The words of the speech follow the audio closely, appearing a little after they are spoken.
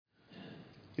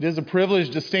It is a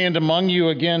privilege to stand among you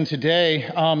again today.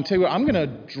 Tell you what, I'm going to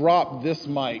drop this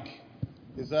mic.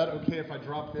 Is that okay if I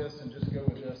drop this and just go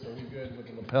with this? Are we good with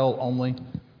the lapel only?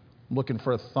 I'm looking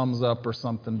for a thumbs up or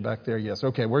something back there. Yes.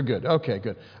 Okay, we're good. Okay,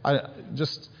 good.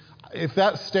 If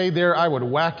that stayed there, I would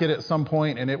whack it at some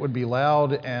point and it would be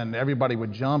loud and everybody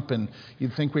would jump and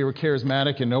you'd think we were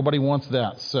charismatic and nobody wants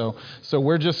that. So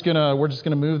we're just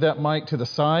gonna move that mic to the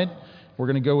side. We're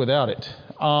gonna go without it.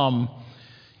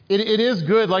 It is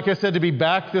good, like I said, to be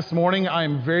back this morning. I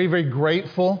am very, very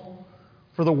grateful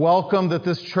for the welcome that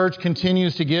this church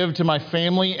continues to give to my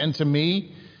family and to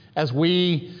me as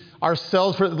we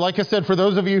ourselves, like I said, for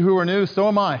those of you who are new, so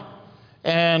am I.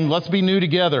 And let's be new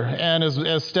together. And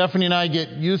as Stephanie and I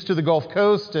get used to the Gulf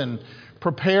Coast and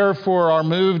prepare for our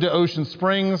move to Ocean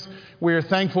Springs, we are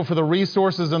thankful for the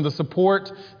resources and the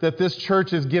support that this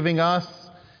church is giving us,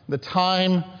 the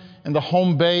time and the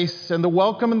home base and the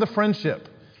welcome and the friendship.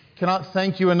 Cannot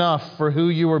thank you enough for who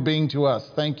you are being to us.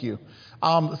 Thank you.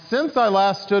 Since I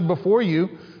last stood before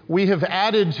you, we have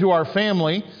added to our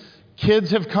family. Kids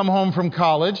have come home from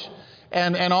college,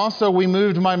 and also we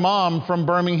moved my mom from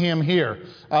Birmingham here.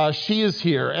 She is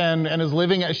here and is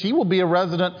living, she will be a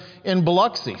resident in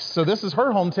Biloxi. So this is her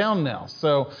hometown now.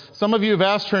 So some of you have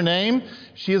asked her name.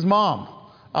 She is Mom.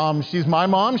 She's my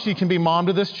mom. She can be mom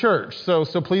to this church. So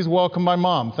please welcome my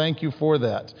mom. Thank you for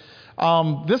that.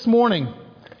 This morning,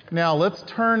 now let's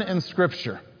turn in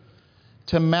Scripture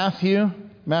to Matthew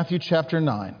chapter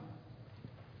 9.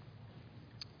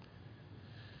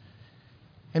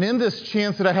 And in this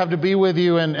chance that I have to be with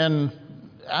you and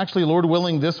actually, Lord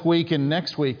willing, this week and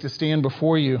next week to stand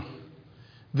before you,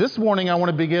 this morning I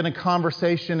want to begin a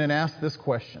conversation and ask this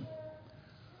question.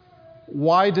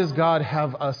 Why does God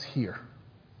have us here?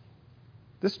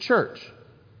 This church.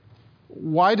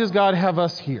 Why does God have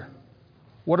us here?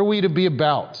 What are we to be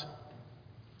about?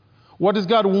 What does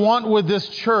God want with this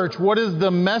church? What is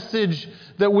the message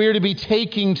that we're to be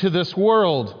taking to this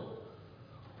world?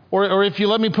 Or if you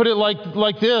let me put it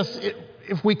like this,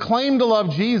 if we claim to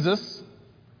love Jesus,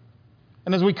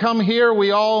 and as we come here,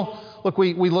 we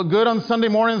look good on Sunday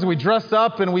mornings, we dress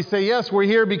up and we say, yes, we're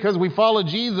here because we follow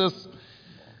Jesus.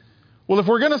 Well, if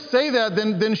we're going to say that,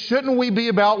 then shouldn't we be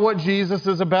about what Jesus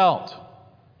is about?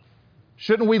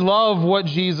 Shouldn't we love what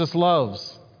Jesus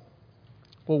loves?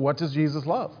 Well, what does Jesus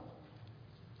love?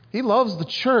 He loves the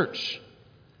church.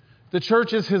 The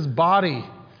church is his body.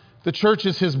 The church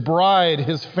is his bride,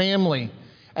 his family.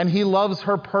 And he loves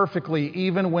her perfectly,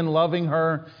 even when loving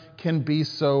her can be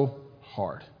so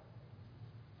hard.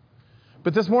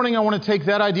 But this morning I want to take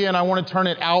that idea and I want to turn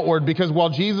it outward, because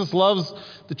while Jesus loves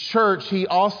the church, he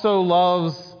also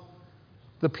loves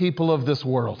the people of this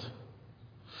world.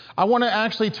 I want to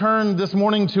actually turn this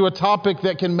morning to a topic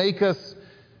that can make us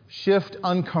shift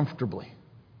uncomfortably.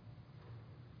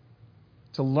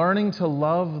 To learning to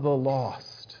love the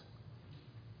lost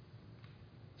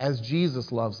as Jesus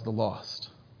loves the lost.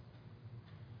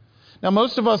 Now,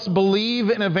 most of us believe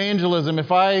in evangelism.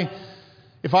 If I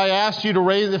asked you to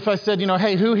raise, if I said,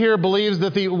 hey, who here believes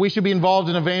that we should be involved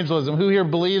in evangelism? Who here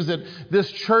believes that this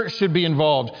church should be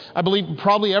involved? I believe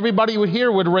probably everybody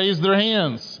here would raise their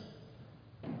hands.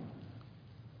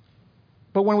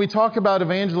 But when we talk about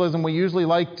evangelism, we usually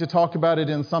like to talk about it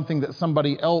in something that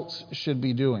somebody else should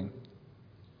be doing.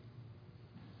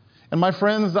 And my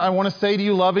friends, I want to say to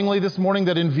you lovingly this morning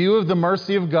that in view of the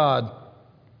mercy of God,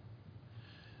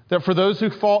 that for those who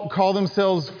call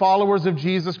themselves followers of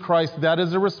Jesus Christ, that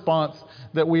is a response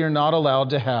that we are not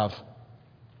allowed to have.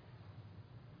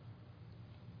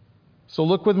 So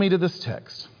look with me to this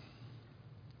text.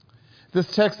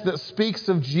 This text that speaks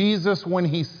of Jesus when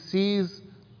he sees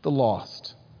the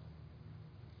lost.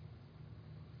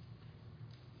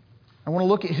 I want to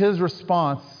look at his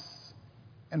response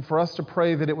and for us to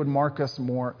pray that it would mark us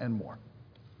more and more.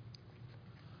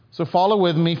 So follow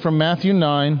with me from Matthew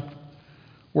 9.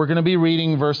 We're going to be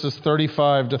reading verses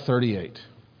 35 to 38.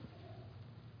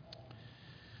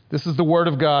 This is the word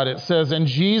of God. It says, "And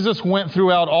Jesus went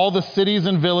throughout all the cities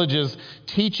and villages,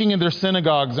 teaching in their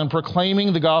synagogues and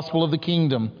proclaiming the gospel of the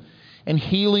kingdom, and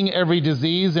healing every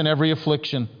disease and every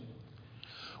affliction.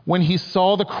 When he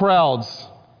saw the crowds,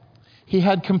 he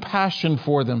had compassion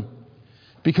for them,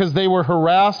 because they were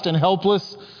harassed and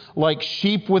helpless like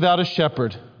sheep without a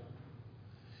shepherd.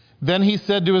 Then he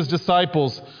said to his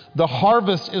disciples, 'The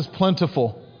harvest is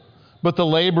plentiful, but the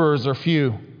laborers are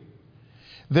few.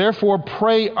 Therefore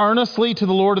pray earnestly to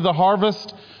the Lord of the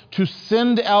harvest to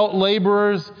send out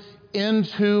laborers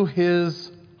into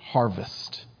his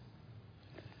harvest.'"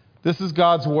 This is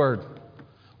God's word.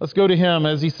 Let's go to him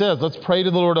as he says. Let's pray to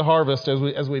the Lord of harvest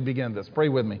as we begin this. Pray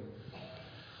with me.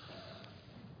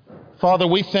 Father,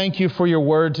 we thank you for your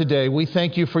word today. We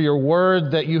thank you for your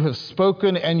word that you have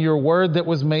spoken and your word that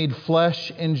was made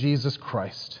flesh in Jesus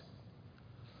Christ.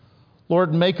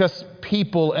 Lord, make us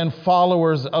people and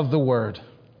followers of the word,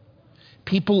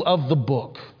 people of the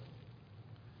book.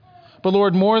 But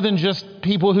Lord, more than just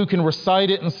people who can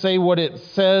recite it and say what it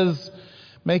says,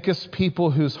 make us people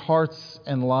whose hearts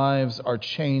and lives are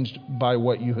changed by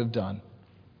what you have done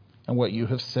and what you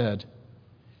have said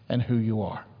and who you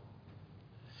are.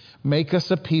 Make us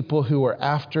a people who are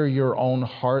after your own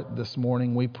heart this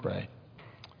morning, we pray.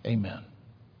 Amen.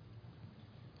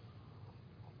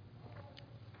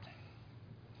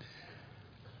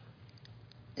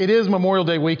 It is Memorial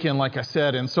Day weekend, like I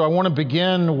said, and so I want to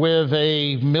begin with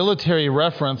a military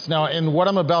reference. Now, in what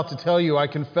I'm about to tell you, I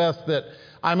confess that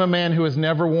I'm a man who has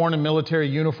never worn a military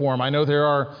uniform. I know there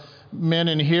are men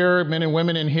and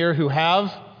women in here who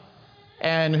have,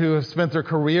 and who have spent their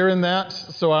career in that.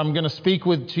 So I'm going to speak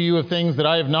to you of things that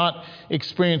I have not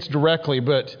experienced directly.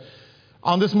 But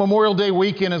on this Memorial Day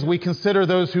weekend, as we consider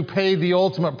those who paid the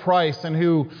ultimate price and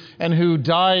who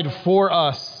died for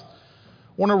us,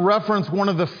 I want to reference one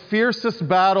of the fiercest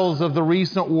battles of the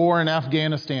recent war in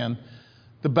Afghanistan,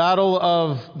 the Battle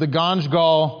of the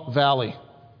Ganjgal Valley.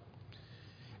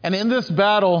 And in this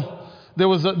battle, there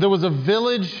was a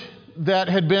village that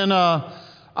had been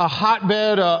a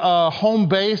hotbed, a home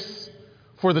base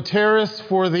for the terrorists,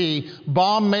 for the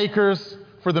bomb makers,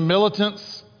 for the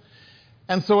militants.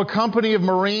 And so a company of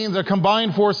Marines, a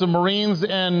combined force of Marines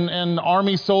and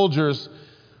Army soldiers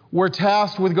were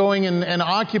tasked with going and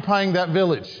occupying that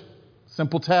village.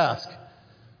 Simple task.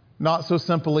 Not so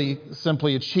simply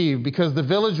achieved, because the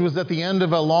village was at the end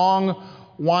of a long,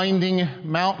 winding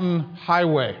mountain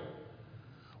highway,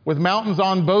 with mountains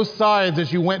on both sides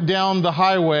as you went down the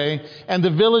highway, and the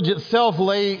village itself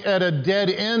lay at a dead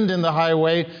end in the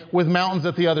highway with mountains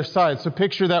at the other side. So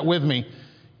picture that with me.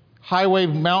 Highway,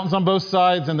 mountains on both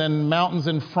sides, and then mountains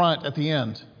in front at the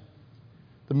end.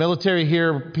 The military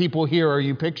people here, are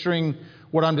you picturing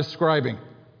what I'm describing?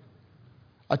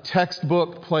 A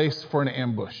textbook place for an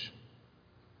ambush.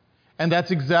 And that's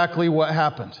exactly what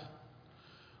happened.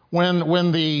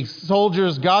 When the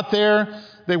soldiers got there,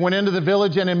 they went into the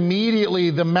village, and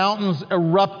immediately the mountains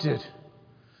erupted.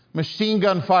 Machine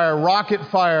gun fire, rocket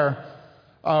fire,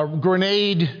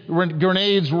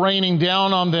 grenades raining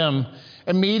down on them.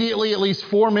 Immediately, at least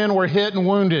 4 men were hit and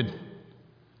wounded.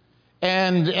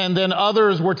 And then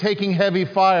others were taking heavy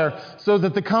fire, so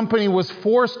that the company was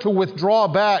forced to withdraw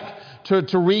back to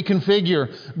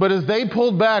reconfigure. But as they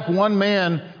pulled back, one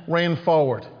man ran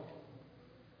forward.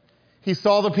 He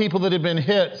saw the people that had been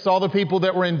hit, saw the people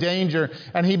that were in danger,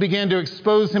 and he began to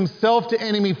expose himself to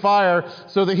enemy fire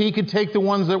so that he could take the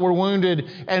ones that were wounded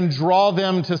and draw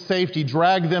them to safety,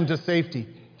 drag them to safety.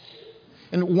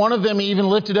 And one of them he even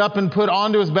lifted up and put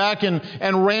onto his back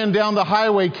and ran down the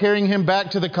highway, carrying him back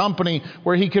to the company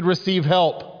where he could receive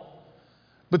help.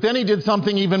 But then he did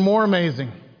something even more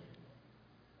amazing.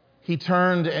 He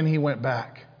turned and he went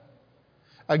back.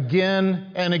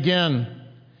 Again and again.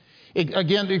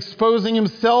 Again, exposing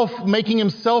himself, making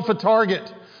himself a target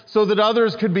so that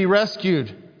others could be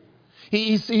rescued.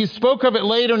 He spoke of it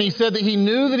later, and he said that he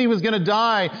knew that he was going to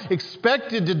die,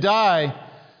 expected to die,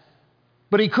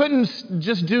 but he couldn't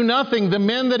just do nothing. The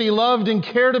men that he loved and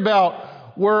cared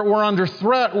about were under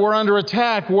threat, were under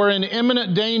attack, were in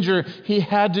imminent danger. He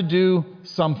had to do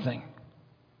something.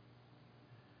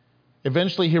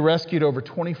 Eventually, he rescued over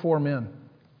 24 men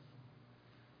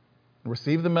and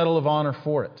received the Medal of Honor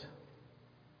for it.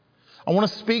 I want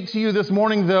to speak to you this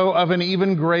morning, though, of an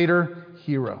even greater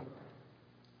hero.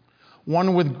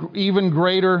 One with even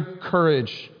greater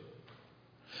courage.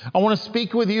 I want to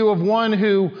speak with you of one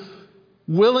who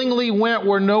willingly went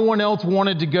where no one else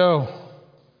wanted to go.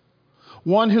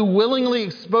 One who willingly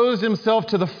exposed himself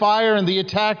to the fire and the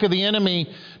attack of the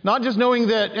enemy, not just knowing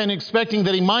that and expecting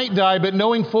that he might die, but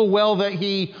knowing full well that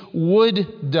he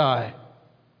would die.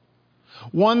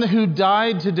 One who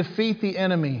died to defeat the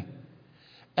enemy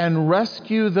and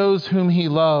rescue those whom he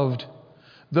loved,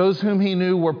 those whom he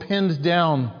knew were pinned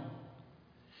down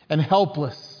and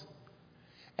helpless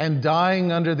and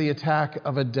dying under the attack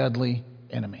of a deadly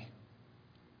enemy.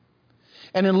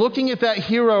 And in looking at that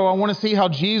hero, I want to see how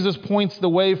Jesus points the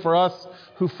way for us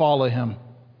who follow him.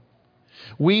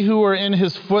 We who are in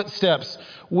his footsteps,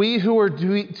 we who are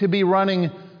to be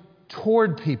running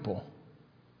toward people,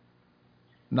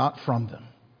 not from them.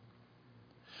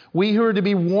 We who are to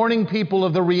be warning people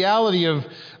of the reality of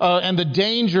and the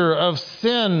danger of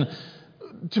sin,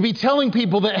 to be telling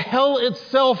people that hell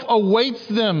itself awaits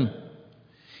them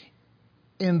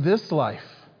in this life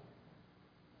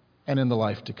and in the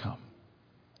life to come.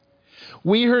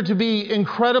 We are to be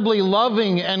incredibly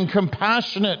loving and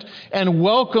compassionate and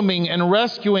welcoming and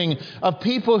rescuing of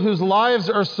people whose lives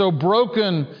are so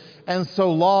broken and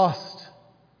so lost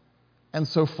and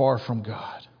so far from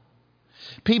God.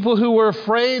 People who are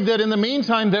afraid that in the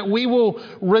meantime that we will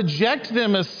reject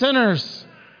them as sinners.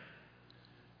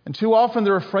 And too often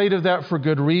they're afraid of that for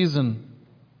good reason.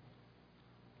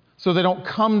 So they don't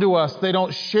come to us. They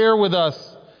don't share with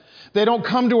us. They don't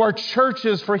come to our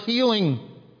churches for healing.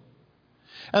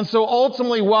 And so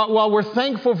ultimately, while we're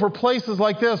thankful for places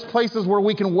like this, places where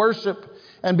we can worship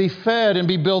and be fed and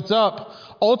be built up,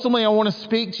 ultimately I want to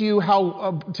speak to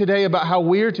you today about how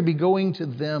we're to be going to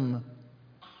them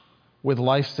with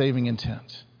life-saving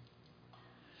intent.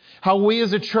 How we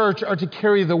as a church are to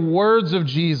carry the words of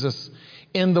Jesus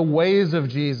in the ways of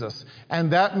Jesus.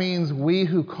 And that means we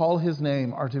who call his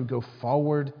name are to go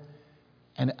forward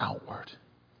and outward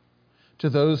to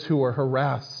those who are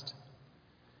harassed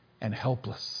and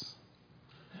helpless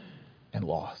and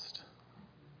lost.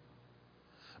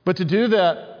 But to do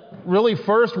that, really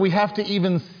first we have to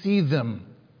even see them.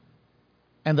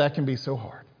 And that can be so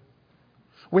hard.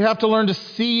 We have to learn to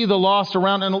see the lost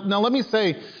around. And now let me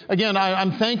say, again,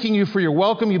 I'm thanking you for your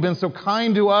welcome. You've been so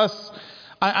kind to us.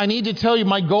 I need to tell you,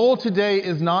 my goal today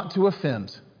is not to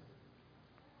offend.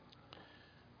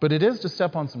 But it is to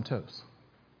step on some toes.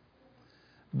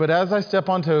 But as I step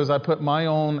on toes, I put my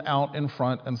own out in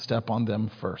front and step on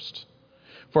them first.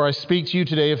 For I speak to you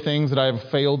today of things that I have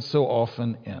failed so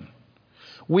often in.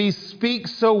 We speak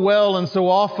so well and so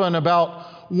often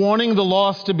about wanting the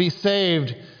lost to be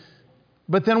saved,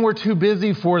 but then we're too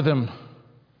busy for them.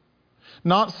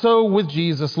 Not so with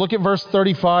Jesus. Look at verse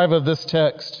 35 of this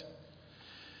text.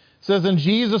 It says, "And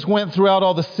Jesus went throughout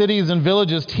all the cities and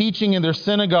villages, teaching in their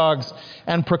synagogues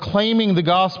and proclaiming the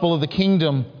gospel of the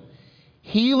kingdom,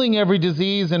 healing every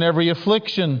disease and every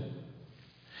affliction."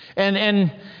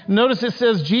 And notice it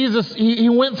says Jesus, he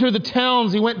went through the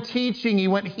towns, he went teaching, he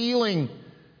went healing.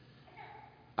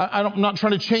 I'm not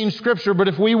trying to change Scripture, but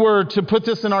if we were to put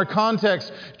this in our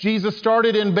context, Jesus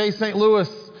started in Bay St. Louis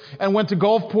and went to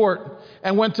Gulfport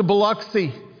and went to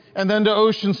Biloxi and then to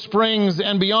Ocean Springs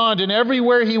and beyond. And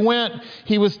everywhere he went,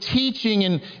 he was teaching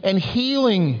and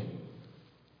healing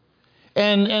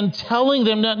and telling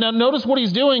them. Now notice what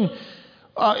he's doing.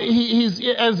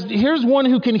 Here's one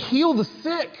who can heal the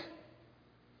sick.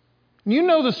 You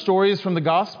know the stories from the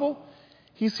gospel.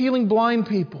 He's healing blind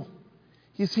people.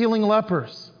 He's healing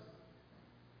lepers.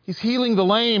 He's healing the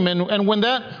lame. And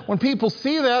when people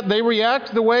see that, they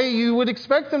react the way you would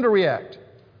expect them to react.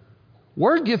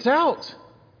 Word gets out.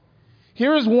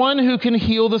 Here is one who can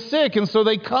heal the sick. And so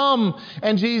they come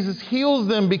and Jesus heals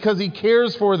them because he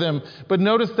cares for them. But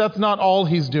notice that's not all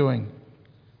he's doing.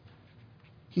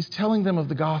 He's telling them of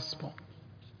the gospel.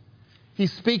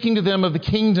 He's speaking to them of the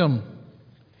kingdom.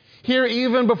 Here,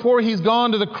 even before he's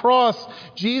gone to the cross,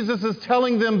 Jesus is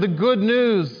telling them the good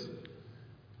news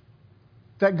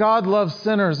that God loves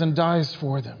sinners and dies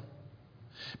for them.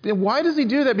 Why does he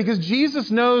do that? Because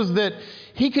Jesus knows that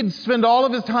he could spend all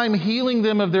of his time healing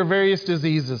them of their various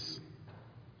diseases,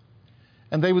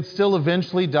 and they would still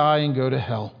eventually die and go to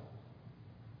hell.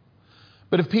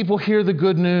 But if people hear the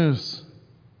good news,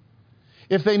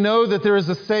 if they know that there is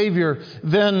a Savior,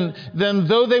 then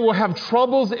though they will have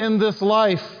troubles in this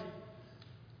life,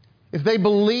 if they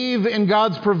believe in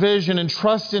God's provision and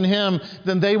trust in him,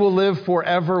 then they will live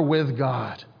forever with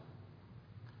God.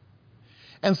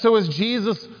 And so as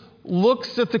Jesus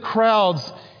looks at the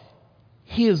crowds,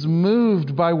 he is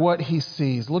moved by what he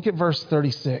sees. Look at verse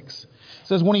 36. It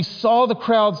says, when he saw the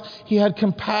crowds, he had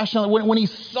compassion. When he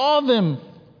saw them,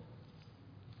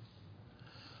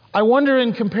 I wonder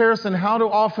in comparison, how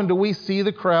often do we see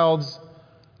the crowds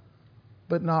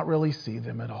but not really see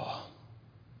them at all?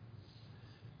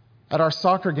 At our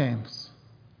soccer games,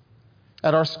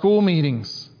 at our school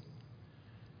meetings,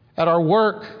 at our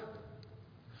work.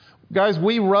 Guys,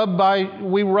 we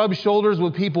rub shoulders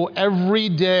with people every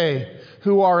day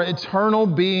who are eternal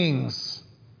beings,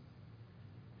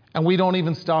 and we don't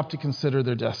even stop to consider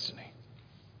their destiny.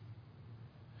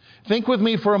 Think with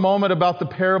me for a moment about the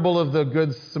parable of the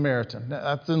Good Samaritan.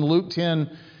 That's in Luke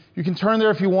 10. You can turn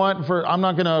there if you want. I'm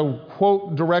not going to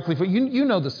quote directly, but you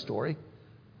know the story.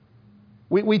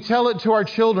 We tell it to our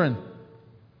children.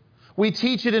 We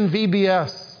teach it in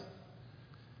VBS.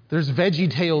 There's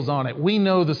Veggie Tales on it. We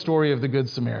know the story of the Good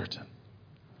Samaritan.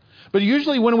 But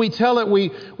usually when we tell it,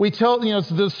 we tell, it's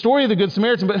the story of the Good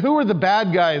Samaritan, but who are the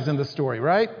bad guys in the story,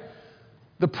 right?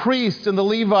 The priest and the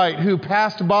Levite who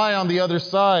passed by on the other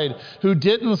side, who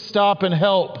didn't stop and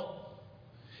help.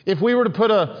 If we were to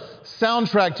put a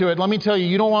soundtrack to it, let me tell you,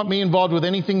 you don't want me involved with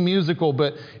anything musical,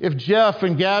 but if Jeff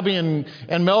and Gabby and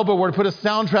Melba were to put a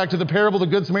soundtrack to the parable of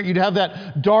the Good Samaritan, you'd have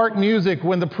that dark music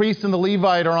when the priest and the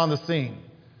Levite are on the scene.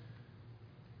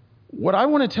 What I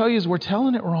want to tell you is we're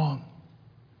telling it wrong.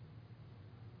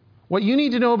 What you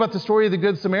need to know about the story of the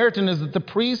Good Samaritan is that the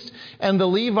priest and the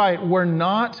Levite were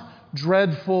not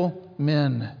dreadful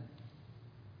men.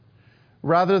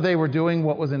 Rather, they were doing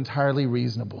what was entirely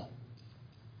reasonable.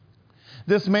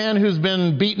 This man who's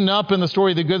been beaten up in the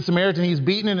story of the Good Samaritan, he's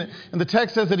beaten, and the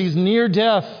text says that he's near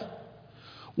death.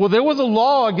 Well, there was a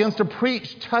law against a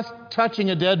priest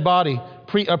touching a dead body,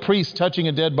 a priest touching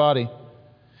a dead body.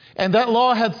 And that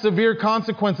law had severe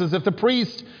consequences. If the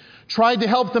priest tried to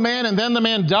help the man and then the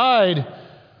man died,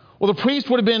 well, the priest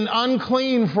would have been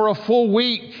unclean for a full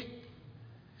week.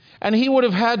 And he would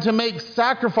have had to make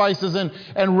sacrifices,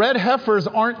 and red heifers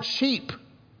aren't cheap.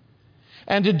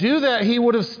 And to do that, he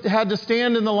would have had to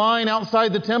stand in the line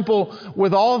outside the temple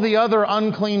with all the other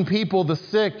unclean people, the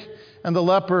sick and the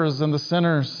lepers and the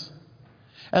sinners.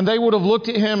 And they would have looked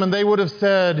at him and they would have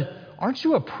said, "Aren't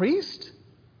you a priest?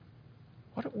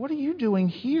 What are you doing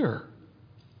here?"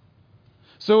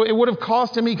 So it would have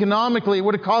cost him economically. It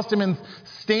would have cost him in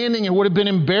standing. It would have been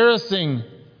embarrassing.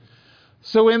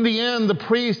 So in the end, the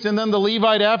priest and then the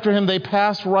Levite after him, they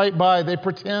pass right by. They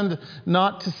pretend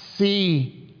not to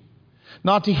see,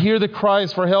 not to hear the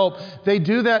cries for help. They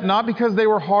do that not because they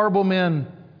were horrible men,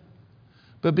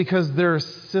 but because their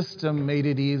system made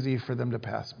it easy for them to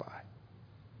pass by.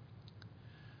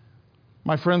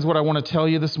 My friends, what I want to tell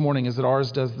you this morning is that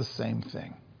ours does the same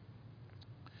thing.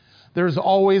 There's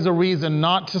always a reason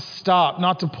not to stop,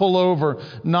 not to pull over,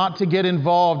 not to get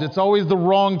involved. It's always the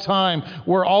wrong time.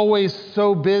 We're always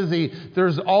so busy.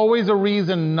 There's always a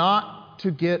reason not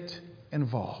to get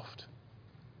involved.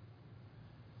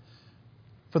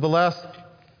 For the last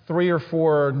 3 or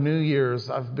 4 New Years,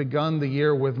 I've begun the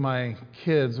year with my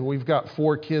kids. We've got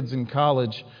 4 kids in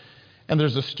college. And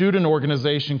there's a student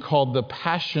organization called the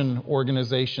Passion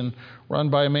Organization, run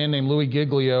by a man named Louis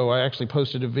Giglio. I actually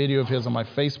posted a video of his on my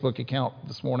Facebook account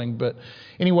this morning. But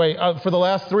anyway, for the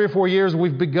last 3 or 4 years,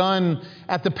 we've begun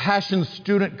at the Passion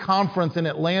Student Conference in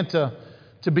Atlanta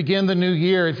to begin the new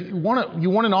year. If you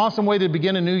want an awesome way to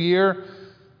begin a new year,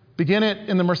 begin it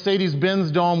in the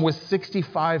Mercedes-Benz Dome with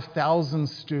 65,000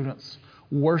 students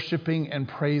worshiping and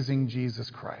praising Jesus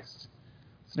Christ.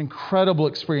 It's an incredible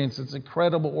experience. It's an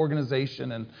incredible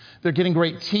organization, and they're getting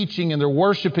great teaching, and they're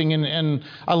worshiping, and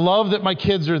I love that my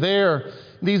kids are there.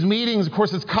 These meetings, of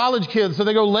course, it's college kids, so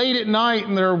they go late at night,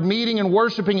 and they're meeting and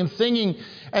worshiping and singing,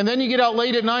 and then you get out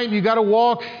late at night, and you got to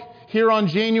walk here on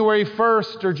January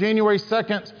 1st or January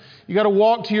 2nd. You got to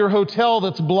walk to your hotel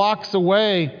that's blocks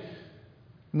away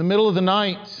in the middle of the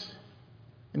night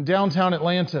in downtown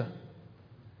Atlanta.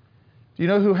 Do you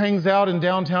know who hangs out in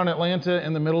downtown Atlanta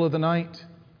in the middle of the night?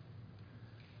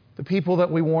 The people that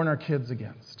we warn our kids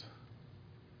against.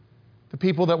 The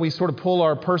people that we sort of pull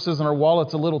our purses and our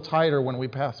wallets a little tighter when we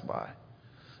pass by.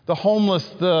 The homeless,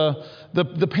 the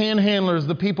panhandlers,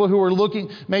 the people who are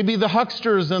looking, maybe the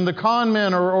hucksters and the con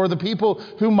men or the people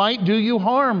who might do you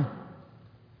harm.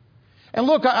 And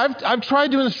look, I've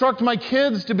tried to instruct my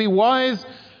kids to be wise.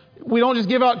 We don't just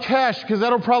give out cash because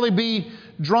that'll probably be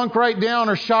drunk right down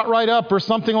or shot right up or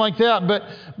something like that.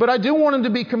 But I do want them to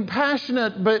be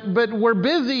compassionate, but we're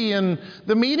busy and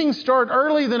the meetings start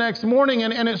early the next morning.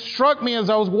 And it struck me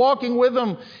as I was walking with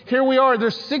them, here we are,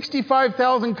 there's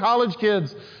 65,000 college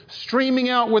kids streaming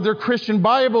out with their Christian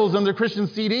Bibles and their Christian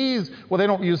CDs. Well, they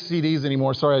don't use CDs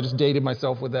anymore. Sorry, I just dated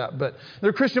myself with that. But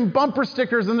their Christian bumper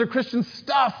stickers and their Christian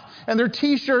stuff and their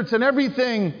t-shirts and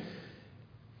everything.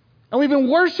 And we've been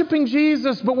worshiping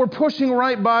Jesus, but we're pushing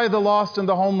right by the lost and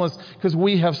the homeless because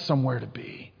we have somewhere to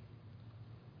be.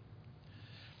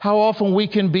 How often we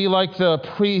can be like the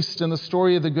priest in the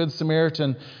story of the Good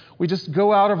Samaritan. We just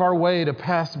go out of our way to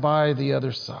pass by the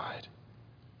other side.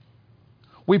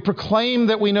 We proclaim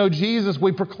that we know Jesus.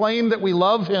 We proclaim that we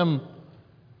love him.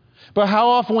 But how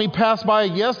often we pass by,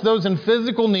 yes, those in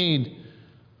physical need,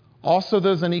 also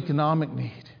those in economic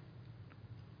need.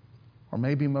 Or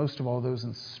maybe most of all, those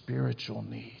in spiritual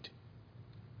need.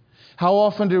 How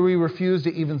often do we refuse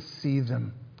to even see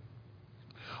them?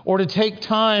 Or to take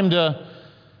time to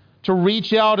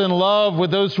reach out in love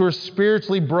with those who are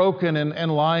spiritually broken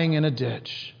and lying in a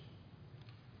ditch?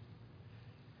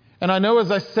 And I know as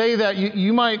I say that,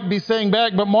 you might be saying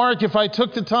back, but Mark, if I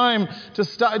took the time to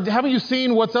stop, haven't you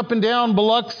seen what's up and down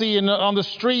Biloxi and on the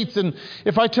streets? And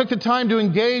if I took the time to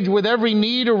engage with every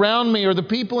need around me or the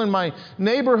people in my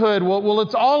neighborhood, well,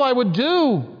 it's all I would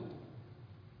do.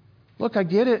 Look, I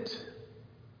get it.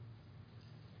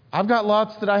 I've got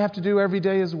lots that I have to do every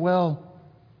day as well.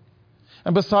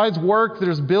 And besides work,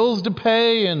 there's bills to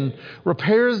pay and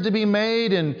repairs to be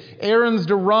made and errands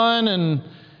to run, and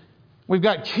we've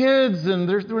got kids, and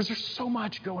there's just so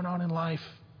much going on in life.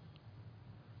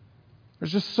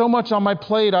 There's just so much on my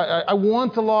plate. I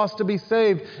want the lost to be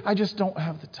saved. I just don't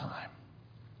have the time.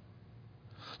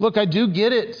 Look, I do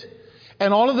get it.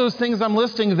 And all of those things I'm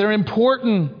listing, they're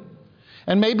important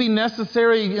and may be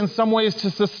necessary in some ways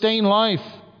to sustain life.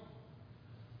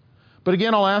 But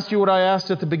again, I'll ask you what I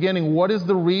asked at the beginning. What is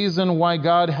the reason why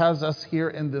God has us here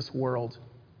in this world?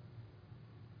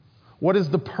 What is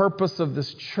the purpose of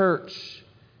this church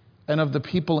and of the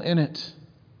people in it?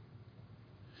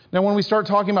 Now, when we start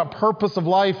talking about purpose of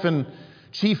life and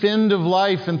chief end of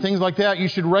life and things like that, you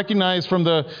should recognize from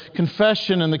the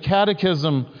confession and the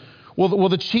catechism, well,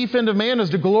 the chief end of man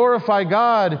is to glorify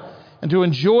God and to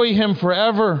enjoy Him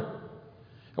forever.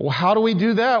 Well, how do we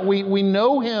do that? We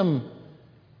know Him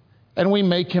and we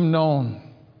make Him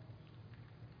known.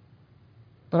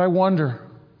 But I wonder,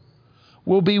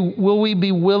 will we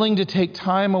be willing to take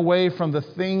time away from the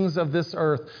things of this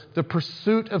earth, the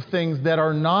pursuit of things that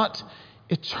are not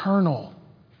eternal?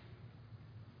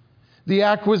 The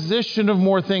acquisition of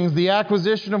more things, the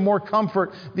acquisition of more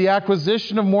comfort, the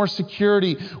acquisition of more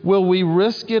security. Will we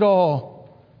risk it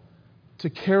all to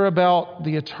care about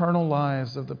the eternal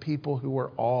lives of the people who are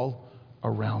all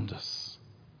around us?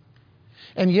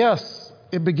 And yes,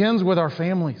 it begins with our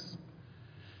families.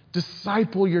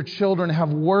 Disciple your children,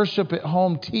 have worship at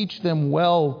home, teach them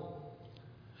well.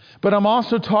 But I'm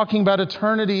also talking about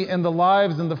eternity and the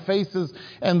lives and the faces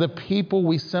and the people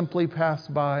we simply pass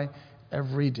by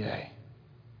every day.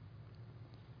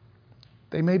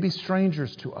 They may be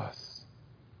strangers to us,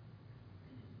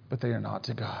 but they are not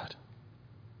to God.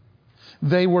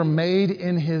 They were made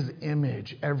in His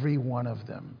image, every one of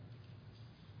them.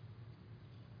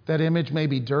 That image may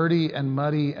be dirty and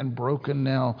muddy and broken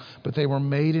now, but they were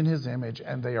made in His image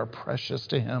and they are precious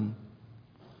to Him.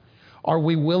 Are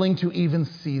we willing to even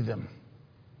see them?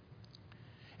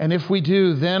 And if we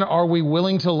do, then are we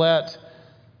willing to let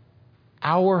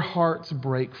our hearts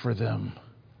break for them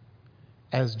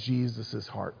as Jesus'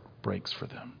 heart breaks for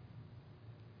them?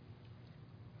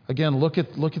 Again, look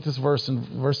at this verse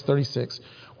in verse 36.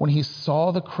 When He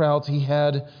saw the crowds, He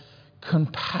had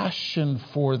compassion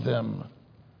for them.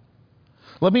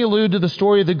 Let me allude to the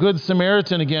story of the Good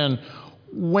Samaritan again.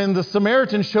 When the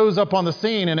Samaritan shows up on the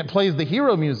scene and it plays the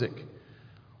hero music,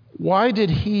 why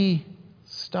did he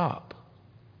stop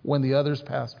when the others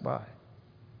passed by?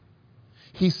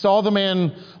 He saw the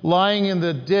man lying in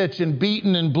the ditch and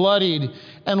beaten and bloodied.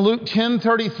 And Luke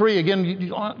 10:33, again,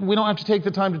 we don't have to take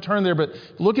the time to turn there, but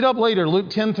look it up later. Luke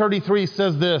 10:33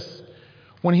 says this: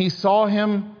 when he saw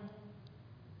him,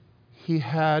 he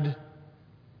had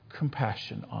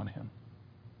compassion on him.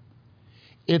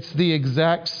 It's the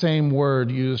exact same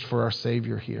word used for our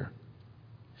Savior here.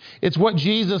 It's what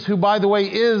Jesus, who by the way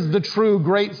is the true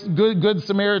good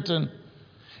Samaritan,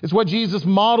 it's what Jesus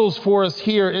models for us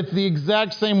here. It's the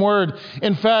exact same word.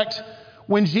 In fact,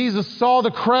 when Jesus saw the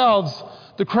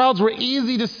crowds were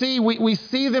easy to see. We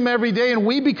see them every day and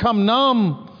we become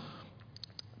numb.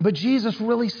 But Jesus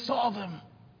really saw them.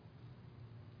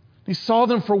 He saw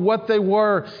them for what they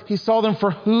were. He saw them for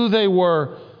who they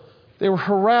were. They were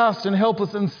harassed and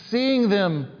helpless, and seeing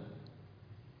them,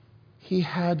 He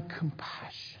had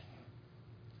compassion.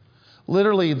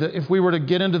 Literally, if we were to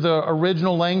get into the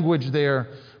original language there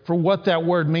for what that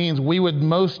word means, we would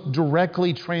most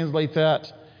directly translate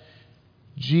that: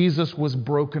 Jesus was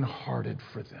brokenhearted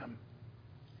for them.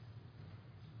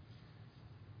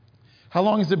 How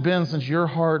long has it been since your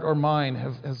heart or mine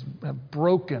have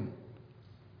broken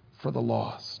for the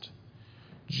lost?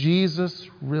 Jesus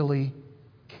really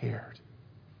cared.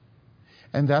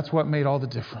 And that's what made all the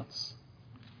difference.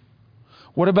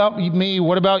 What about me?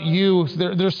 What about you?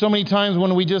 There's so many times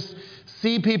when we just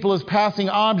see people as passing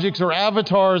objects or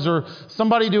avatars or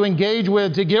somebody to engage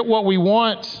with to get what we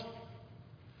want.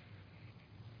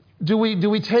 Do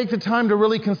we take the time to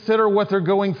really consider what they're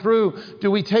going through?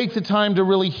 Do we take the time to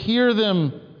really hear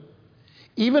them?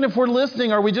 Even if we're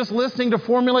listening, are we just listening to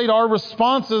formulate our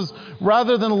responses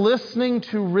rather than listening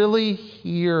to really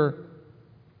hear?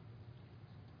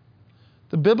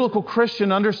 The biblical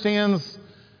Christian understands,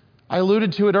 I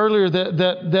alluded to it earlier,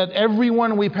 that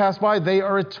everyone we pass by, they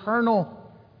are eternal.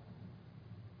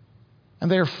 And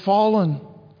they are fallen.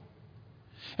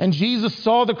 And Jesus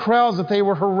saw the crowds, that they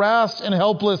were harassed and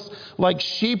helpless like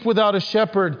sheep without a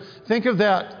shepherd. Think of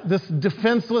that, this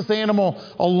defenseless animal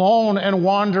alone and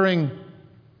wandering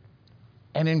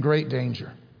and in great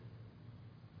danger.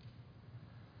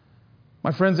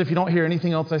 My friends, if you don't hear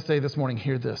anything else I say this morning,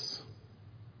 hear this.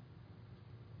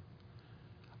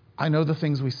 I know the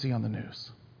things we see on the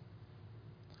news.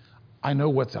 I know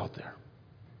what's out there.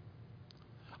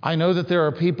 I know that there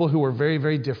are people who are very,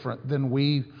 very different than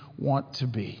we want to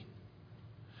be.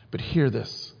 But hear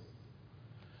this.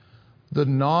 The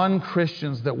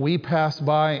non-Christians that we pass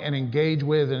by and engage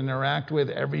with and interact with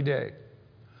every day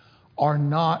are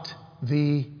not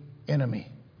the enemy.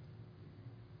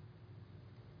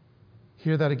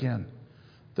 Hear that again.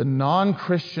 The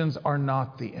non-Christians are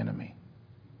not the enemy.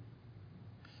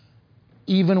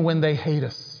 Even when they hate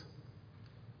us,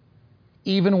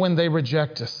 even when they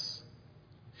reject us,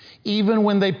 even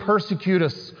when they persecute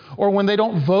us, or when they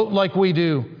don't vote like we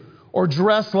do, or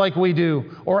dress like we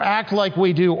do, or act like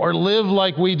we do, or live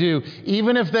like we do,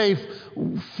 even if they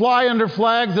fly under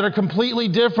flags that are completely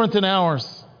different than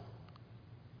ours,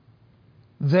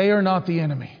 they are not the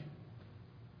enemy.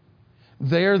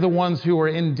 They are the ones who are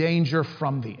in danger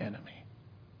from the enemy.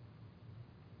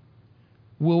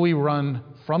 Will we run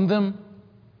from them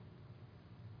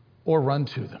or run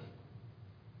to them?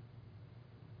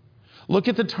 Look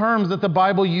at the terms that the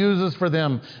Bible uses for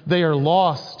them. They are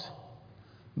lost.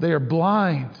 They are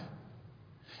blind.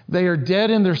 They are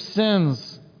dead in their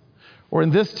sins. Or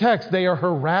in this text, they are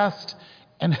harassed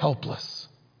and helpless.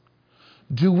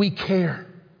 Do we care?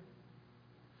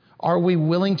 Are we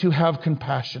willing to have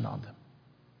compassion on them?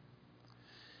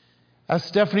 As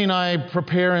Stephanie and I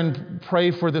prepare and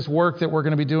pray for this work that we're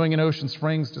going to be doing in Ocean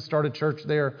Springs to start a church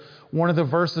there, one of the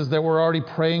verses that we're already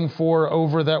praying for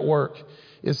over that work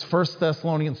is 1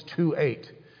 Thessalonians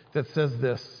 2:8 that says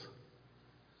this: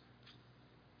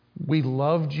 we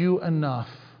loved you enough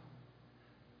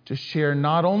to share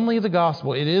not only the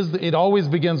gospel, it always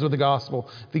begins with the gospel.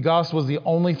 The gospel is the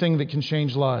only thing that can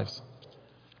change lives.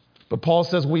 But Paul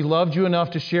says we loved you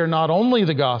enough to share not only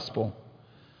the gospel,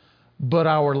 but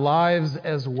our lives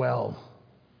as well,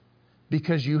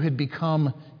 because you had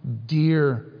become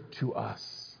dear to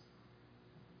us.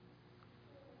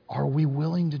 Are we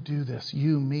willing to do this?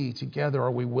 You, me, together, are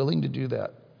we willing to do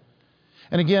that?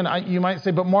 And again, you might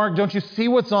say, but Mark, don't you see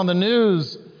what's on the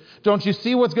news? Don't you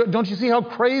see don't you see how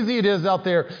crazy it is out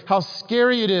there? How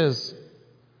scary it is?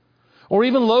 Or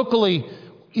even locally,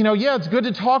 yeah, it's good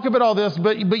to talk about all this,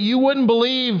 but you wouldn't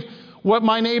believe what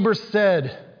my neighbor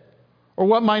said, or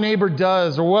what my neighbor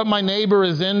does, or what my neighbor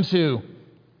is into.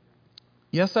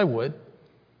 Yes, I would.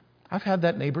 I've had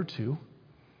that neighbor too.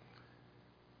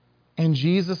 And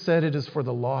Jesus said it is for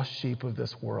the lost sheep of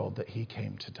this world that he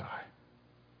came to die.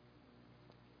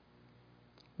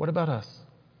 What about us?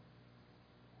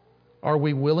 Are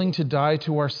we willing to die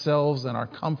to ourselves and our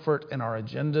comfort and our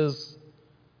agendas?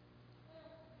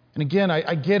 And again,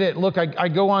 I get it. Look, I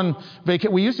go on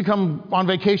vacation. We used to come on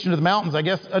vacation to the mountains, I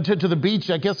guess, to the beach.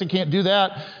 I guess I can't do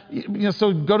that.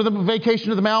 So go to the vacation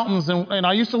to the mountains. And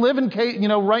I used to live in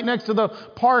right next to the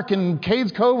park. And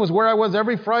Cades Cove was where I was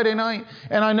every Friday night.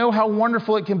 And I know how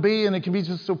wonderful it can be. And it can be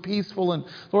just so peaceful. And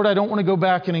Lord, I don't want to go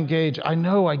back and engage. I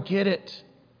know, I get it.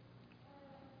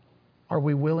 Are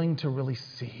we willing to really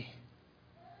see?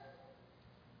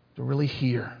 To really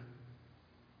hear?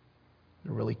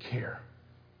 To really care?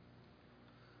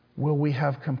 Will we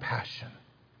have compassion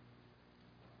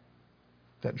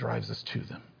that drives us to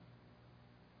them?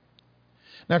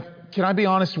 Now, can I be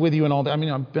honest with you and all that? I mean,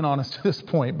 I've been honest to this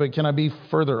point, but can I be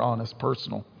further honest,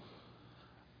 personal?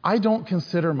 I don't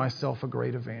consider myself a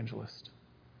great evangelist.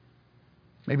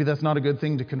 Maybe that's not a good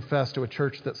thing to confess to a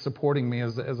church that's supporting me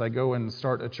as I go and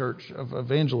start a church of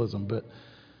evangelism. But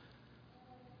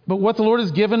what the Lord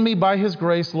has given me by His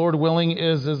grace, Lord willing,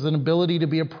 is an ability to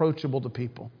be approachable to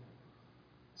people.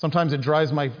 Sometimes it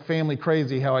drives my family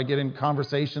crazy how I get in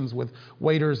conversations with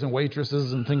waiters and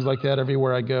waitresses and things like that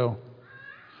everywhere I go.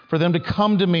 For them to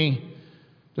come to me,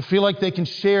 to feel like they can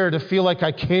share, to feel like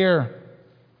I care.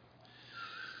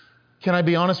 Can I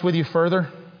be honest with you further?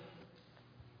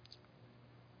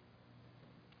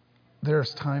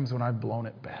 There's times when I've blown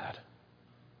it bad.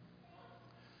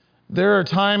 There are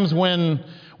times when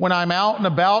I'm out and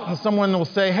about and someone will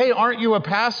say, hey, aren't you a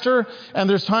pastor? And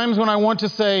there's times when I want to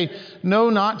say, no,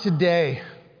 not today.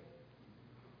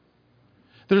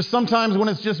 There's sometimes when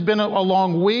it's just been a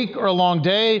long week or a long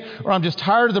day, or I'm just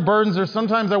tired of the burdens. There's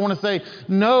sometimes I want to say,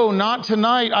 no, not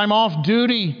tonight. I'm off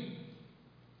duty.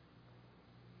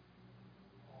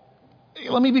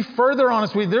 Let me be further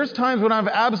honest with you. There's times when I've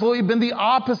absolutely been the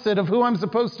opposite of who I'm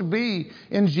supposed to be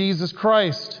in Jesus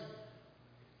Christ.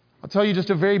 I'll tell you just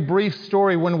a very brief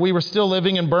story. When we were still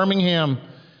living in Birmingham,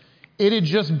 it had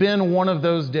just been one of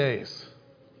those days.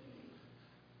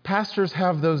 Pastors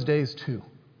have those days too.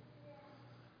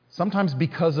 Sometimes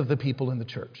because of the people in the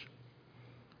church.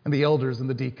 and the elders and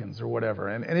the deacons or whatever.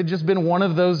 And it had just been one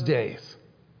of those days.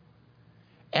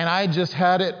 And I just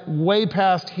had it way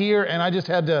past here, and I just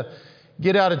had to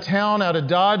get out of town, out of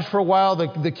Dodge for a while.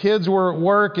 The kids were at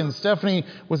work, and Stephanie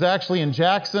was actually in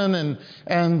Jackson.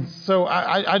 And so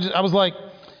I was like,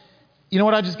 you know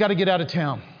what, I just got to get out of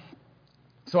town.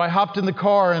 So I hopped in the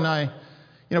car,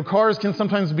 and cars can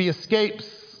sometimes be escapes.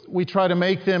 We try to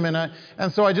make them.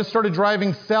 And so I just started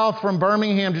driving south from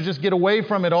Birmingham to just get away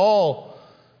from it all,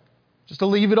 just to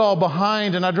leave it all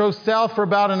behind. And I drove south for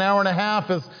about an hour and a half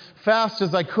as fast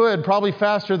as I could, probably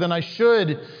faster than I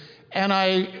should. And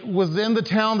I was in the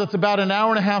town that's about an hour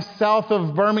and a half south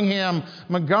of Birmingham,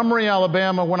 Montgomery,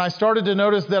 Alabama, when I started to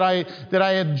notice that I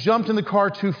had jumped in the car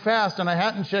too fast and I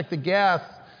hadn't checked the gas.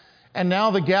 And now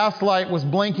the gas light was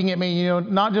blinking at me,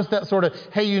 not just that sort of,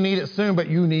 hey, you need it soon, but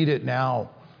you need it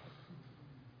now.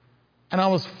 And I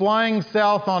was flying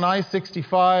south on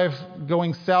I-65,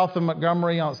 going south of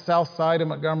Montgomery, on the south side of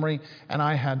Montgomery, and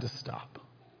I had to stop.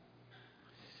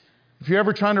 If you're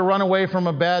ever trying to run away from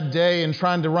a bad day and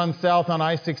trying to run south on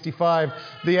I-65,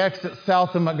 the exits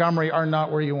south of Montgomery are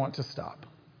not where you want to stop.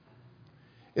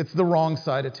 It's the wrong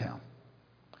side of town.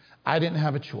 I didn't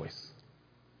have a choice.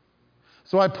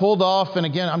 So I pulled off, and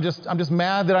again, I'm just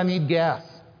mad that I need gas.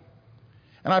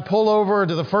 And I pull over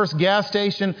to the first gas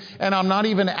station, and I'm not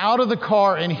even out of the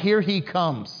car, and here he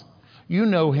comes. You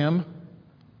know him.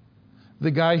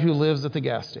 The guy who lives at the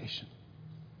gas station.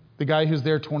 The guy who's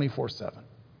there 24/7.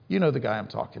 You know the guy I'm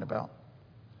talking about.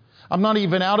 I'm not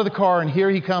even out of the car, and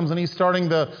here he comes, and he's starting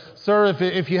sir,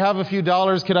 if you have a few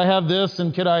dollars, could I have this?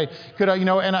 And could I,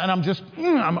 and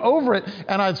I'm over it.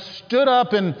 And I stood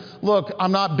up, and look,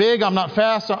 I'm not big, I'm not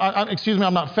fast,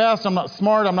 I'm not fast, I'm not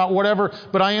smart, I'm not whatever,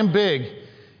 but I am big.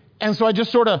 And so I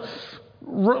just sort of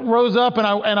rose up, and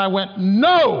I went,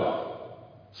 no,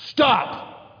 stop.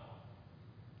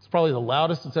 It's probably the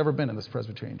loudest it's ever been in this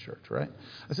Presbyterian church, right?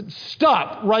 I said,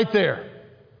 stop right there.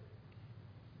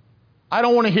 I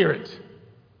don't want to hear it.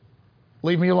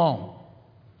 Leave me alone.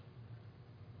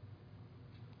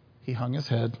 He hung his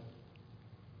head,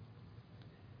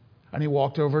 and he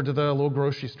walked over to the little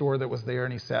grocery store that was there,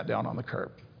 and he sat down on the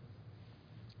curb.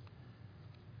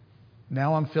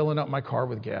 Now I'm filling up my car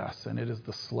with gas, and it is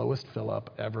the slowest fill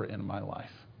up ever in my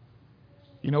life.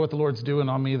 You know what the Lord's doing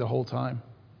on me the whole time?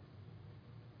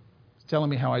 He's telling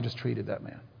me how I just treated that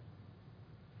man.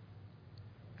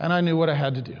 And I knew what I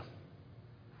had to do.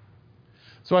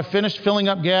 So I finished filling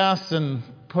up gas and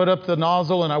put up the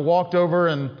nozzle, and I walked over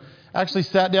and actually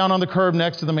sat down on the curb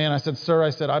next to the man. I said, sir,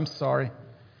 I'm sorry.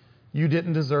 You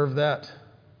didn't deserve that.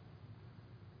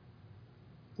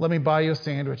 Let me buy you a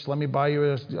sandwich. Let me buy you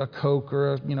a Coke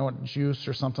or a juice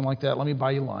or something like that. Let me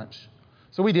buy you lunch.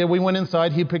 So we did. We went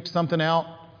inside. He picked something out,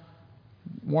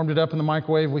 warmed it up in the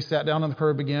microwave. We sat down on the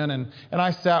curb again, and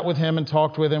I sat with him and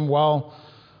talked with him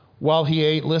while he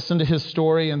ate, listened to his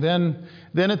story. And then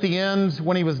at the end,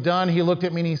 when he was done, he looked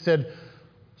at me and he said,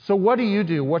 so what do you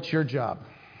do? What's your job?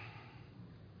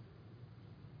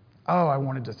 Oh, I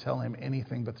wanted to tell him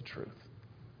anything but the truth.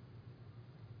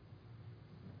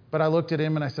 But I looked at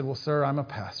him and I said, well, sir, I'm a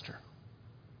pastor.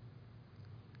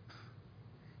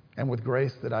 And with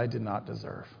grace that I did not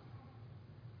deserve.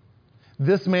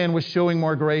 This man was showing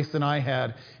more grace than I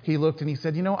had. He looked and he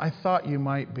said, I thought you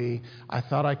might be. I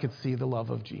thought I could see the love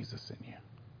of Jesus in you.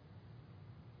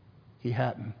 He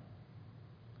hadn't.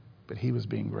 But he was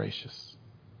being gracious.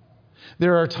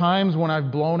 There are times when I've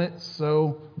blown it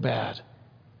so bad.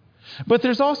 But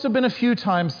there's also been a few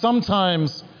times,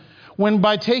 sometimes, when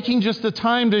by taking just the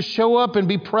time to show up and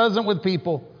be present with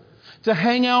people, to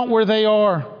hang out where they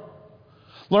are,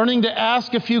 learning to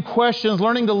ask a few questions,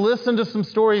 learning to listen to some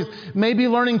stories, maybe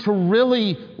learning to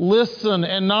really listen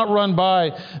and not run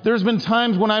by. There's been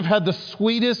times when I've had the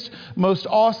sweetest, most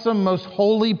awesome, most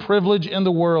holy privilege in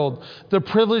the world, the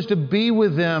privilege to be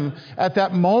with them at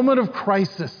that moment of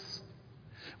crisis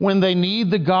when they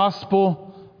need the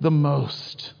gospel the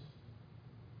most.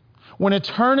 When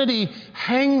eternity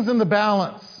hangs in the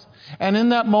balance, and in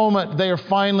that moment, they are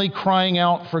finally crying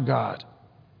out for God.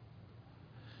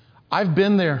 I've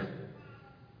been there,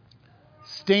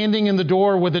 standing in the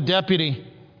door with a deputy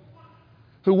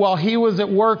who, while he was at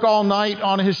work all night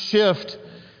on his shift,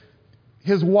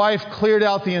 his wife cleared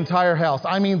out the entire house.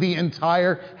 I mean, the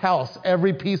entire house,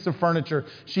 every piece of furniture.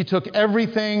 She took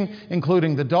everything,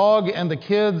 including the dog and the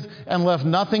kids, and left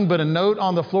nothing but a note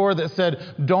on the floor that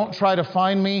said, don't try to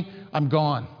find me, I'm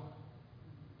gone.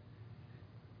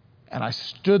 And I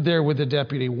stood there with the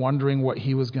deputy wondering what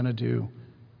he was going to do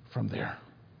from there.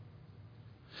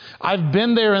 I've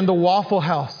been there in the Waffle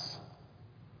House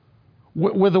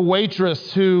with a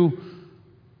waitress who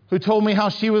who told me how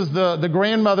she was the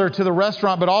grandmother to the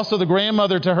restaurant, but also the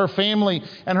grandmother to her family.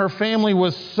 And her family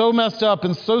was so messed up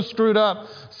and so screwed up.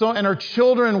 And her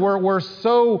children were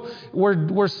so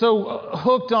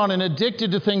hooked on and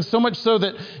addicted to things, so much so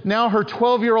that now her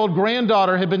 12-year-old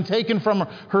granddaughter had been taken from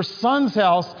her son's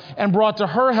house and brought to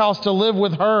her house to live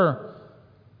with her.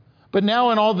 But now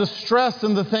in all the stress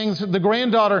and the things, the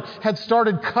granddaughter had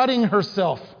started cutting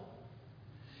herself.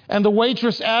 And the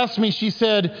waitress asked me, she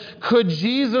said, could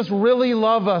Jesus really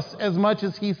love us as much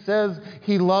as he says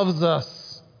he loves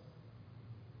us?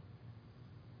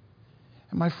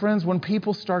 And my friends, when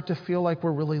people start to feel like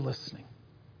we're really listening,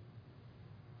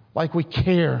 like we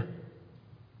care,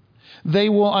 they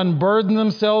will unburden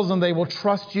themselves and they will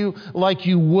trust you like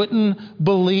you wouldn't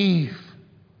believe.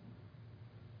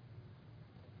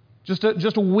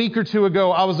 Just a week or two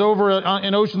ago, I was over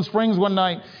in Ocean Springs one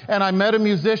night, and I met a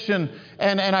musician,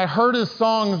 and I heard his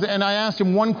songs, and I asked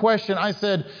him one question. I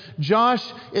said, Josh,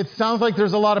 it sounds like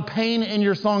there's a lot of pain in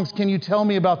your songs. Can you tell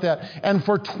me about that? And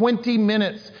for 20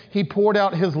 minutes, he poured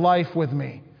out his life with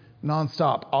me,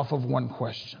 nonstop, off of one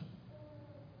question.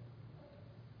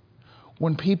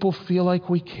 When people feel like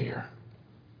we care,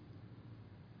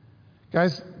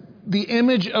 guys, the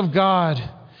image of God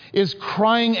is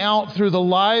crying out through the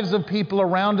lives of people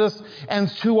around us, and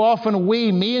too often we,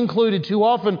 me included, too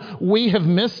often we have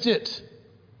missed it.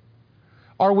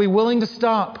 Are we willing to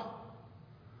stop?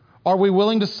 Are we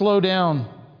willing to slow down?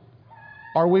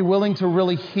 Are we willing to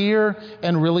really hear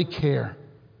and really care?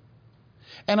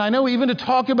 And I know even to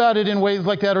talk about it in ways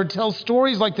like that or tell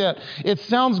stories like that, it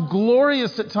sounds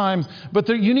glorious at times, but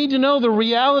you need to know the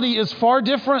reality is far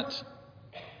different.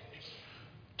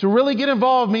 To really get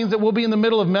involved means that we'll be in the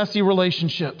middle of messy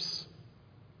relationships.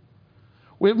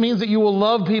 It means that you will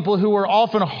love people who are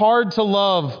often hard to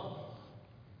love.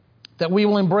 That we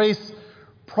will embrace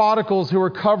prodigals who are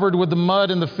covered with the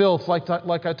mud and the filth, like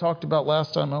I talked about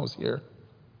last time I was here.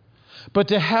 But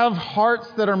to have hearts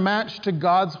that are matched to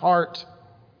God's heart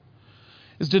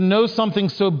is to know something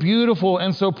so beautiful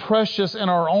and so precious in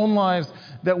our own lives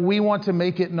that we want to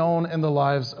make it known in the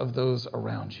lives of those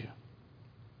around you.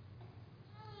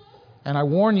 And I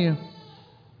warn you,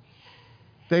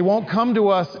 they won't come to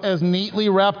us as neatly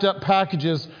wrapped up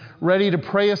packages, ready to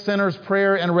pray a sinner's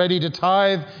prayer and ready to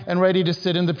tithe and ready to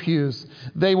sit in the pews.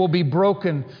 They will be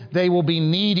broken. They will be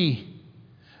needy.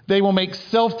 They will make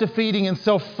self-defeating and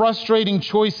self-frustrating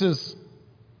choices.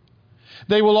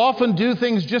 They will often do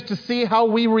things just to see how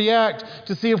we react,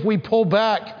 to see if we pull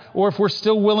back or if we're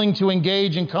still willing to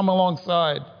engage and come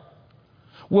alongside.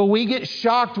 Will we get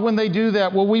shocked when they do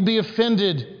that? Will we be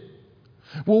offended?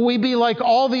 Will we be like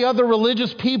all the other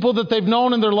religious people that they've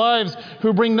known in their lives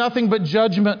who bring nothing but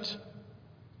judgment?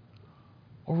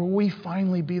 Or will we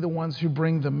finally be the ones who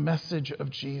bring the message of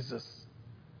Jesus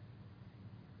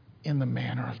in the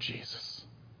manner of Jesus?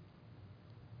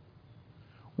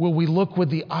 Will we look with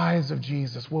the eyes of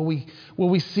Jesus? Will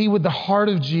we see with the heart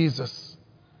of Jesus?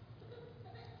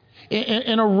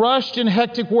 In a rushed and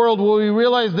hectic world, will we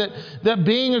realize that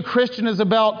being a Christian is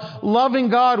about loving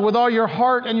God with all your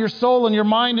heart and your soul and your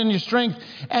mind and your strength,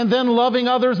 and then loving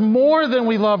others more than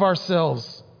we love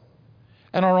ourselves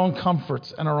and our own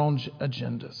comforts and our own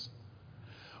agendas?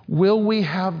 Will we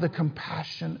have the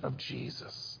compassion of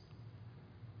Jesus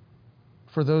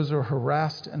for those who are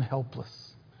harassed and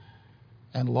helpless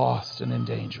and lost and in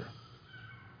danger?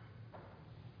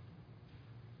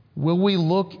 Will we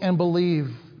look and believe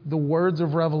the words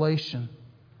of Revelation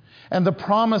and the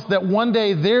promise that one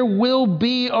day there will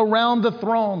be around the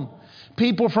throne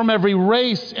people from every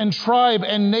race and tribe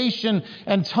and nation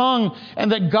and tongue,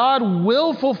 and that God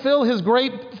will fulfill his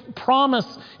great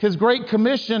promise, his great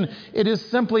commission? It is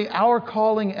simply our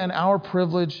calling and our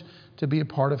privilege to be a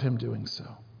part of him doing so.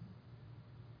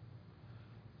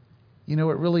 You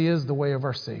know, it really is the way of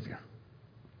our Savior,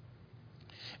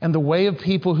 and the way of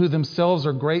people who themselves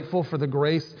are grateful for the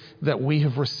grace that we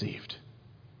have received.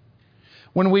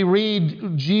 When we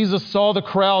read Jesus saw the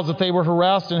crowds, that they were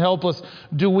harassed and helpless,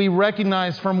 do we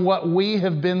recognize from what we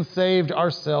have been saved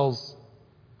ourselves?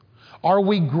 Are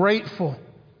we grateful?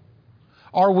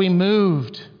 Are we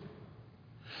moved?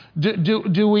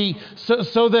 Do we,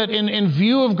 so that in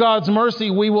view of God's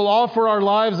mercy, we will offer our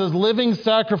lives as living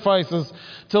sacrifices,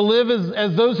 to live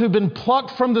as those who've been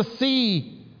plucked from the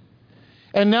sea.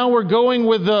 And now we're going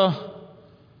with the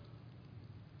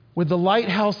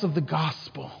lighthouse of the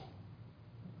gospel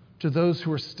to those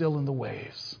who are still in the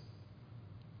waves.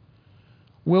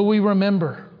 Will we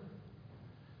remember,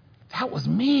 that was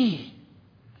me.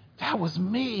 That was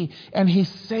me. And he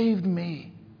saved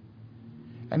me.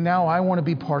 And now I want to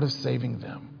be part of saving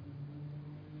them.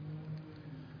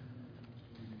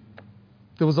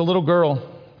 There was a little girl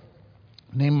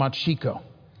named Machiko.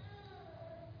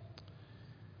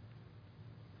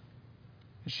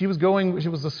 It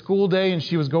was a school day, and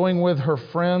she was going with her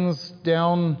friends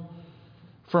down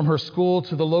from her school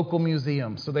to the local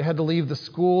museum. So they had to leave the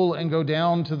school and go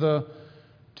down to the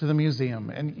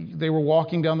museum. And they were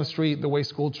walking down the street the way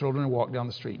school children walk down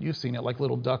the street. You've seen it, like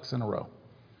little ducks in a row.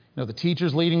 The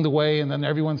teacher's leading the way, and then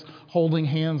everyone's holding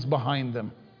hands behind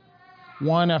them,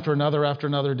 one after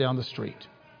another down the street.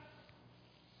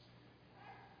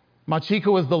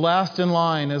 Machiko was the last in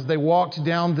line as they walked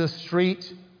down this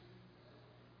street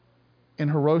in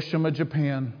Hiroshima,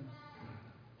 Japan,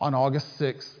 on August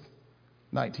 6th,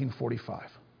 1945.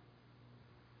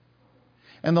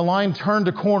 And the line turned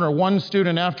a corner, one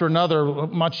student after another,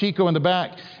 Machiko in the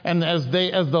back. And as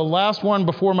the last one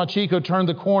before Machiko turned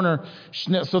the corner,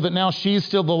 so that now she's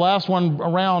still the last one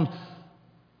around,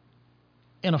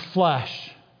 in a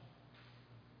flash,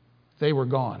 they were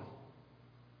gone.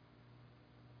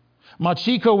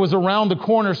 Machiko was around the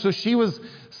corner, so she was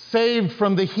saved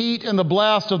from the heat and the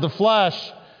blast of the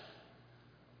flash.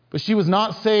 But she was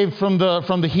not saved from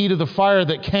the heat of the fire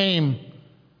that came,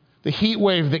 the heat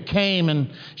wave that came,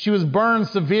 and she was burned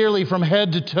severely from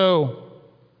head to toe.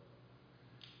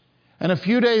 And a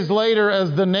few days later,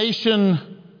 as the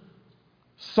nation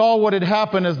saw what had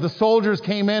happened, as the soldiers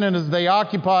came in and as they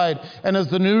occupied, and as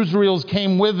the newsreels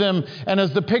came with them, and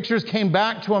as the pictures came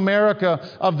back to America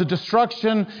of the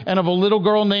destruction and of a little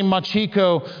girl named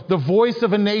Machiko, the voice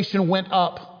of a nation went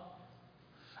up.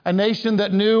 A nation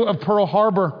that knew of Pearl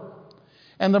Harbor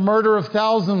and the murder of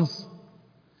thousands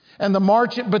and the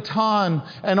March at Bataan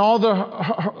and all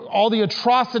the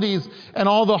atrocities and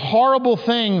all the horrible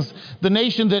things. The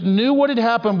nation that knew what had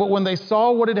happened, but when they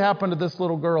saw what had happened to this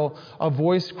little girl, a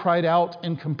voice cried out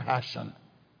in compassion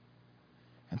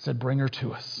and said, "Bring her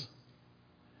to us."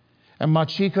 And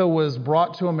Machiko was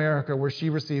brought to America, where she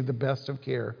received the best of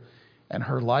care, and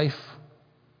her life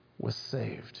was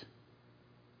saved.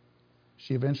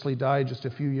 She eventually died just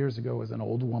a few years ago as an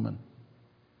old woman.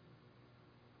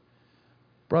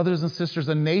 Brothers and sisters,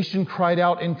 a nation cried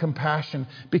out in compassion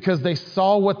because they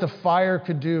saw what the fire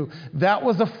could do. That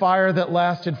was a fire that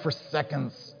lasted for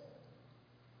seconds.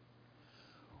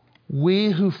 We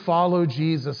who follow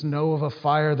Jesus know of a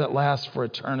fire that lasts for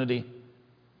eternity.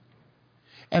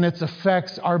 And its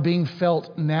effects are being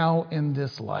felt now in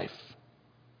this life.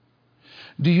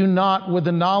 Do you not, with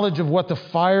the knowledge of what the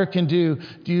fire can do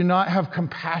you not have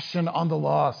compassion on the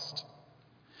lost?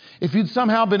 If you'd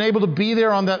somehow been able to be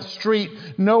there on that street,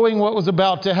 knowing what was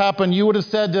about to happen, you would have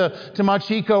said to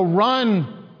Machiko,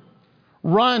 "Run,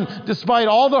 run." Despite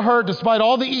all the hurt, despite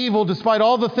all the evil, despite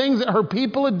all the things that her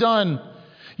people had done,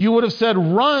 you would have said,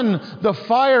 "Run, the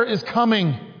fire is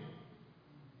coming."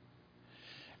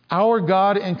 Our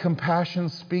God in compassion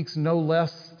speaks no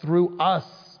less through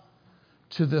us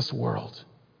to this world.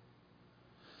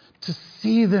 To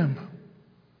see them,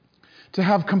 to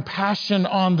have compassion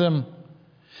on them,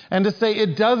 and to say,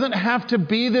 it doesn't have to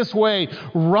be this way.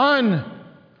 Run.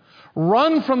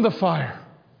 Run from the fire.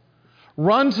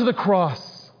 Run to the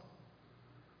cross.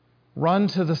 Run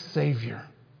to the Savior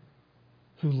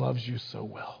who loves you so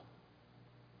well.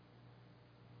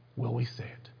 Will we say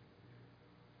it?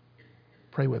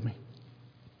 Pray with me.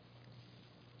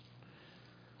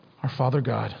 Our Father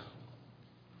God,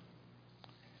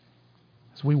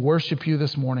 as we worship you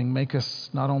this morning, make us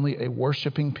not only a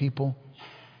worshiping people,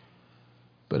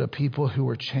 but a people who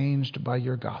are changed by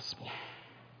your gospel.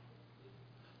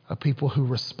 A people who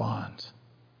respond.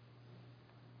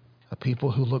 A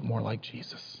people who look more like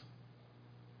Jesus.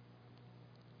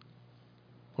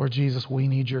 Lord Jesus, we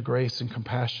need your grace and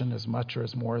compassion as much or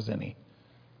as more as any.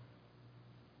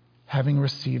 Having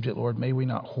received it, Lord, may we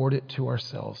not hoard it to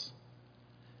ourselves.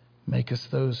 Make us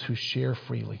those who share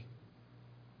freely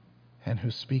and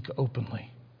who speak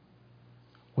openly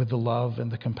with the love and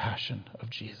the compassion of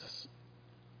Jesus.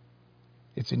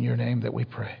 It's in your name that we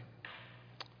pray.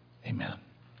 Amen.